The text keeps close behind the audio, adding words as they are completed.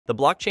The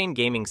blockchain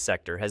gaming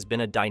sector has been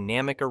a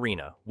dynamic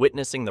arena,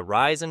 witnessing the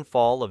rise and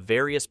fall of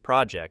various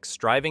projects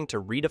striving to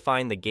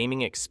redefine the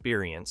gaming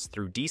experience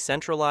through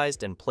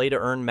decentralized and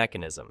play-to-earn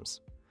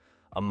mechanisms.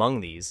 Among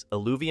these,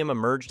 Illuvium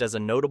emerged as a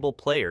notable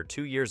player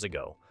 2 years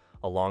ago,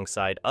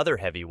 alongside other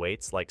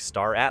heavyweights like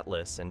Star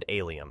Atlas and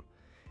Alium.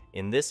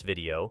 In this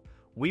video,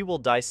 we will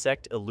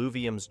dissect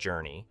Illuvium's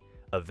journey,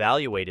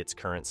 evaluate its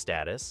current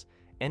status,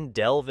 and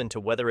delve into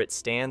whether it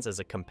stands as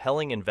a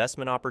compelling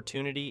investment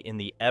opportunity in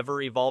the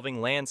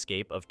ever-evolving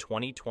landscape of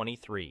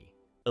 2023.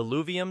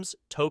 Illuvium's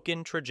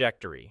token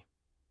trajectory.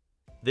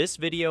 This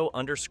video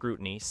under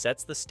scrutiny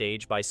sets the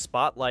stage by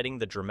spotlighting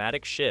the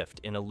dramatic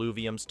shift in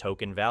Illuvium's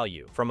token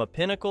value. From a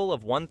pinnacle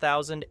of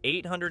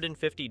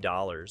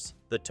 $1,850,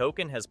 the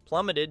token has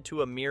plummeted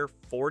to a mere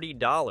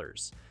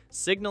 $40,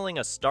 signaling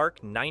a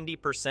stark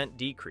 90%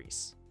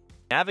 decrease.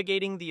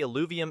 Navigating the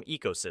Illuvium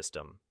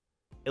ecosystem.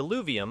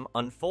 Illuvium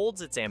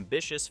unfolds its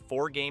ambitious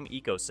 4-game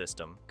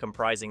ecosystem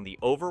comprising the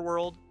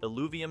Overworld,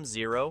 Illuvium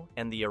Zero,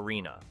 and the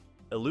Arena.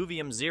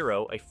 Illuvium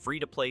Zero, a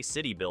free-to-play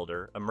city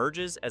builder,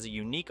 emerges as a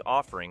unique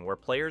offering where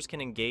players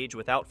can engage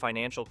without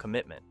financial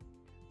commitment.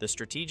 The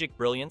strategic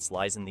brilliance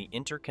lies in the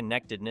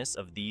interconnectedness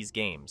of these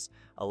games,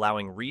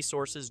 allowing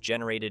resources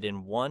generated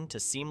in one to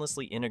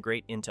seamlessly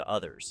integrate into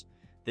others.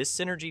 This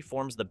synergy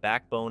forms the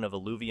backbone of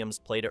Illuvium's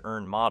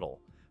play-to-earn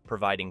model,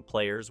 providing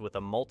players with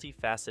a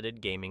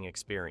multifaceted gaming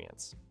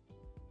experience.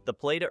 The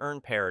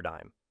play-to-earn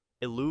paradigm.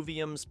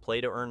 Illuvium's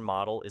play-to-earn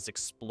model is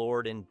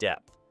explored in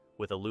depth,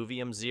 with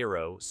Illuvium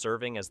Zero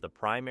serving as the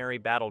primary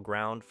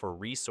battleground for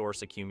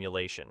resource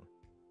accumulation.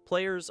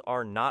 Players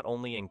are not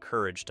only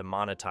encouraged to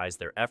monetize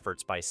their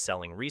efforts by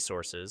selling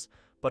resources,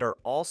 but are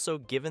also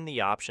given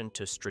the option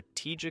to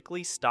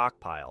strategically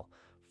stockpile,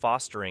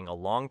 fostering a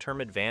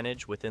long-term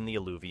advantage within the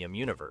Illuvium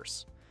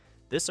universe.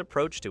 This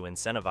approach to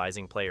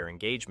incentivizing player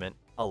engagement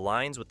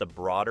aligns with the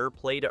broader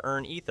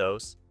play-to-earn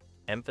ethos,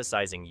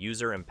 emphasizing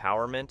user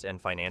empowerment and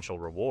financial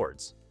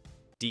rewards.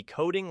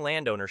 Decoding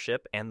land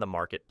ownership and the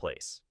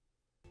marketplace.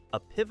 A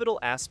pivotal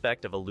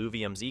aspect of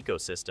Illuvium's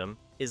ecosystem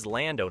is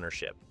land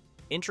ownership,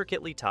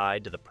 intricately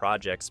tied to the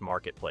project's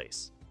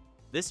marketplace.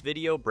 This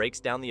video breaks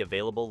down the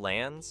available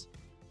lands,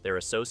 their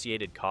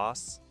associated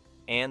costs,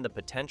 and the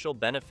potential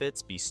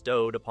benefits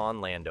bestowed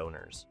upon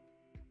landowners.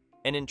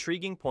 An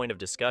intriguing point of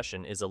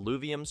discussion is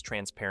Illuvium's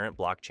transparent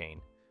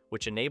blockchain,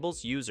 which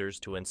enables users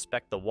to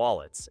inspect the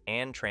wallets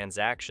and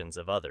transactions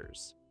of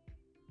others.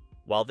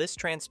 While this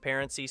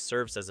transparency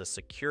serves as a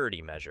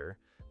security measure,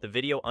 the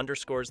video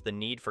underscores the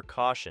need for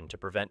caution to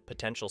prevent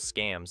potential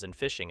scams and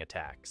phishing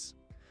attacks.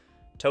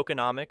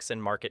 Tokenomics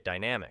and market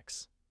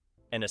dynamics.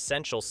 An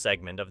essential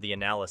segment of the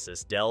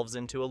analysis delves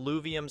into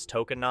Illuvium's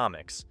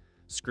tokenomics,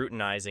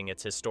 scrutinizing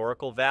its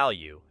historical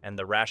value and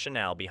the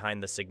rationale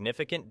behind the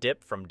significant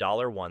dip from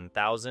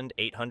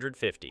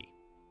 $1,850.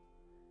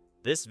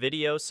 This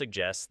video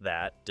suggests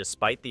that,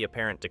 despite the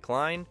apparent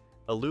decline,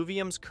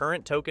 Illuvium's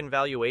current token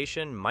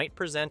valuation might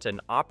present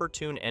an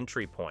opportune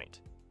entry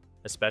point,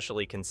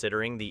 especially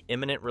considering the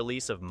imminent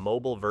release of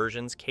mobile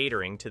versions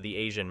catering to the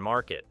Asian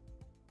market.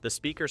 The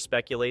speaker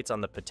speculates on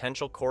the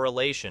potential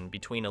correlation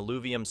between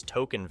Illuvium's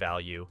token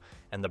value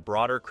and the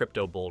broader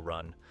crypto bull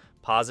run,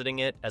 positing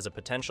it as a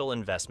potential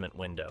investment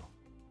window.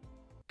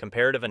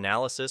 Comparative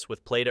analysis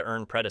with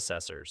play-to-earn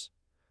predecessors.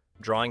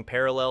 Drawing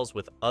parallels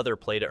with other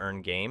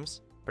play-to-earn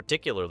games,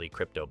 particularly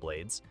Crypto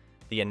Blades,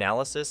 the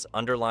analysis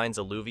underlines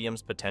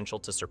Illuvium's potential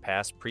to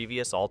surpass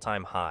previous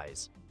all-time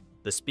highs.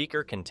 The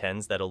speaker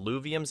contends that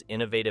Illuvium's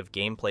innovative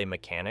gameplay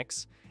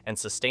mechanics and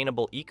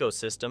sustainable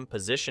ecosystem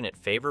position it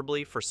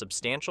favorably for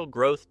substantial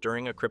growth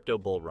during a crypto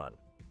bull run.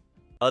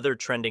 Other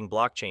trending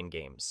blockchain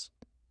games.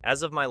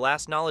 As of my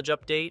last knowledge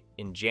update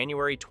in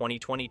January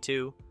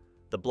 2022,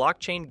 the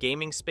blockchain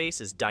gaming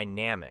space is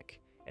dynamic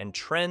and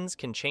trends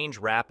can change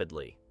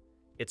rapidly.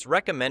 It's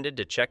recommended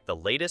to check the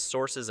latest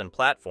sources and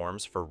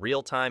platforms for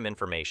real-time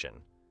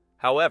information.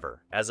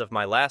 However, as of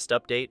my last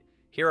update,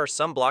 here are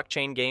some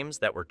blockchain games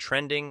that were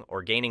trending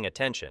or gaining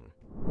attention.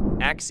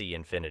 Axie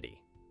Infinity.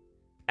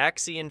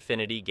 Axie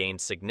Infinity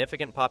gained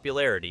significant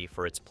popularity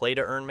for its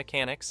play-to-earn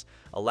mechanics,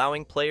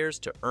 allowing players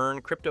to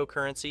earn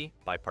cryptocurrency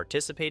by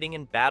participating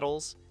in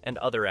battles and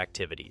other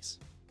activities.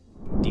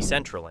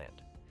 Decentraland.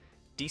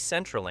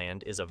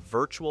 Decentraland is a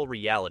virtual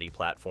reality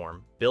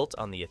platform built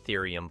on the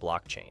Ethereum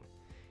blockchain.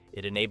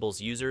 It enables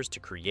users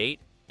to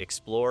create,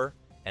 explore,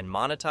 and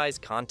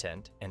monetize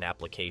content and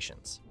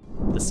applications.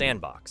 The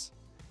Sandbox.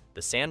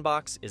 The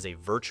Sandbox is a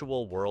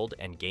virtual world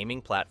and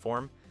gaming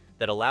platform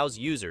that allows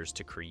users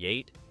to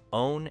create,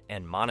 own,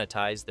 and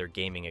monetize their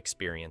gaming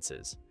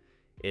experiences.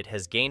 It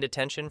has gained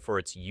attention for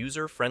its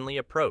user-friendly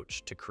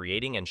approach to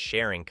creating and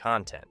sharing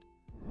content.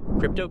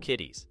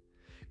 CryptoKitties.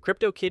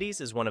 CryptoKitties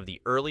is one of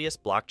the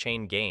earliest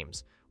blockchain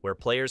games where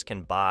players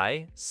can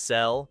buy,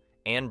 sell,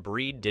 and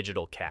breed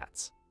digital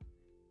cats.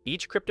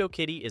 Each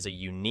CryptoKitty is a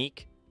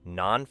unique,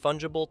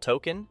 non-fungible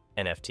token,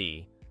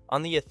 NFT,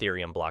 on the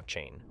Ethereum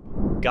blockchain.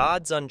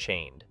 Gods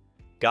Unchained.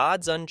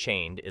 Gods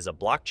Unchained is a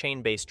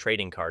blockchain-based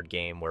trading card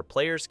game where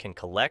players can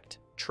collect,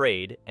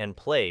 trade, and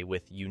play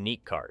with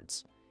unique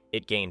cards.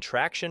 It gained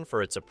traction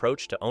for its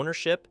approach to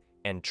ownership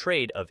and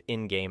trade of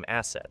in-game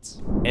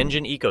assets.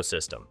 Engine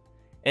ecosystem.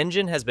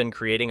 Engine has been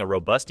creating a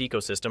robust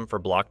ecosystem for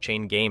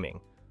blockchain gaming,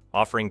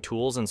 offering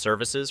tools and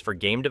services for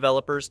game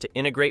developers to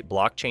integrate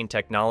blockchain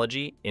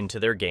technology into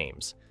their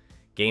games.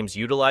 Games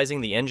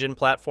utilizing the Engine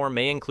platform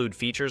may include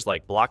features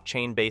like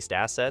blockchain-based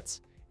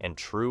assets and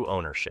true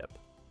ownership.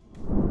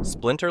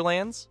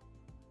 Splinterlands?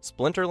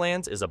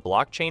 Splinterlands is a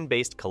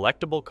blockchain-based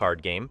collectible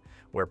card game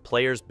where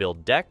players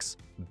build decks,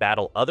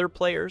 battle other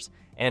players,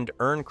 and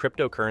earn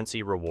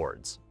cryptocurrency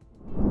rewards.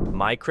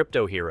 My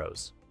Crypto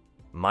Heroes.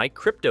 My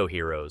Crypto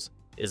Heroes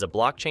is a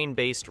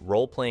blockchain-based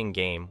role-playing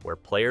game where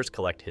players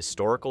collect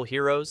historical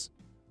heroes,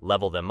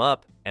 level them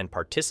up, and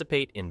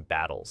participate in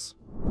battles.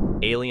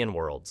 Alien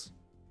Worlds.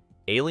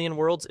 Alien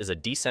Worlds is a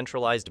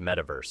decentralized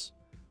metaverse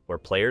where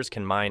players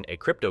can mine a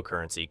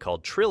cryptocurrency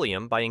called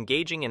Trillium by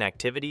engaging in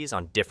activities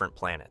on different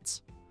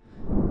planets.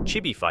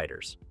 Chibi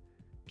Fighters.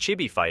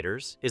 Chibi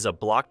Fighters is a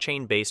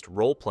blockchain-based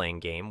role-playing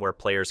game where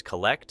players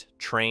collect,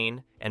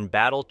 train, and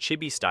battle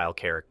chibi-style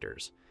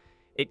characters.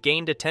 It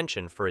gained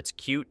attention for its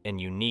cute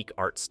and unique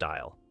art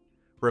style.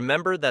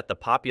 Remember that the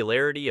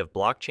popularity of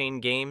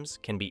blockchain games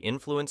can be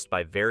influenced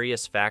by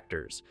various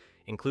factors,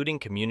 including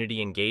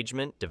community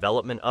engagement,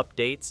 development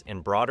updates,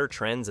 and broader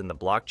trends in the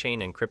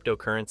blockchain and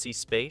cryptocurrency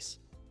space.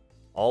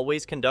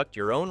 Always conduct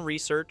your own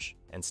research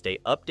and stay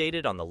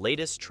updated on the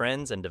latest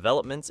trends and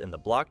developments in the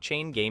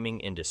blockchain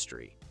gaming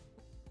industry.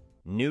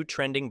 New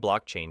trending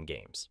blockchain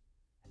games.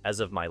 As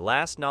of my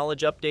last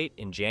knowledge update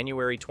in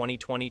January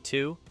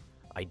 2022,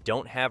 I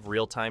don't have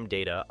real-time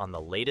data on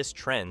the latest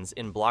trends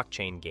in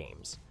blockchain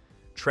games.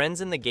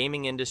 Trends in the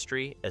gaming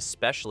industry,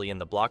 especially in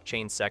the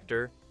blockchain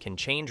sector, can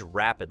change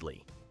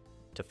rapidly.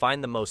 To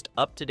find the most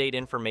up-to-date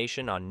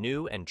information on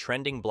new and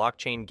trending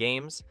blockchain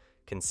games,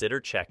 consider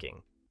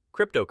checking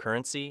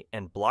cryptocurrency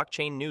and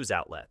blockchain news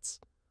outlets.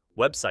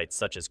 Websites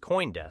such as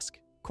CoinDesk,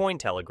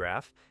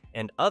 Cointelegraph,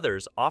 and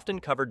others often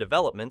cover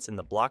developments in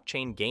the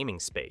blockchain gaming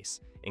space,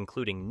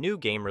 including new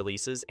game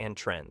releases and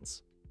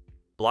trends.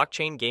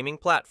 Blockchain gaming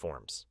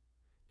platforms.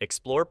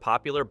 Explore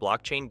popular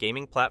blockchain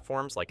gaming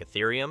platforms like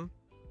Ethereum,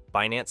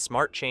 Binance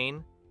Smart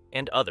Chain,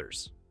 and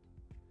others.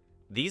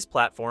 These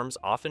platforms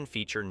often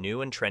feature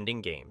new and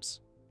trending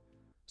games.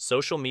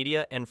 Social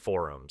media and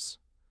forums.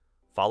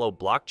 Follow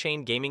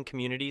blockchain gaming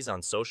communities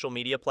on social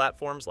media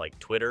platforms like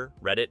Twitter,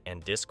 Reddit,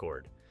 and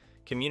Discord.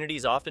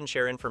 Communities often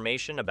share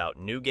information about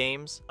new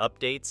games,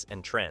 updates,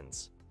 and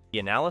trends. The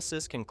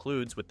analysis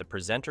concludes with the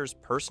presenter's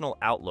personal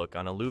outlook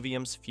on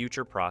Illuvium's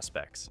future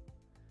prospects.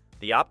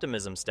 The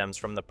optimism stems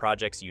from the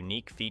project's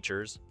unique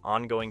features,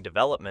 ongoing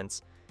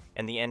developments,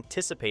 and the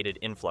anticipated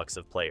influx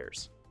of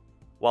players.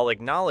 While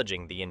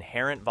acknowledging the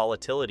inherent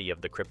volatility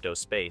of the crypto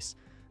space,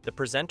 the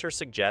presenter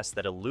suggests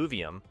that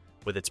Illuvium,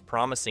 with its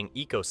promising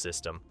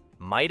ecosystem,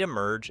 might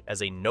emerge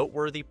as a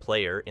noteworthy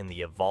player in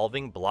the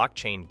evolving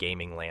blockchain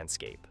gaming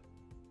landscape.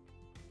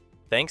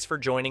 Thanks for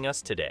joining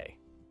us today.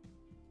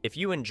 If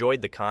you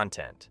enjoyed the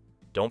content,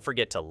 don't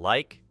forget to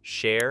like,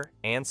 share,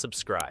 and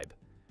subscribe.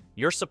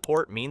 Your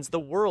support means the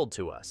world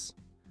to us.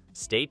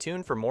 Stay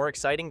tuned for more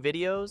exciting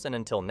videos, and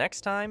until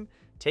next time,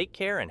 take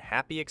care and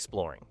happy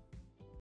exploring.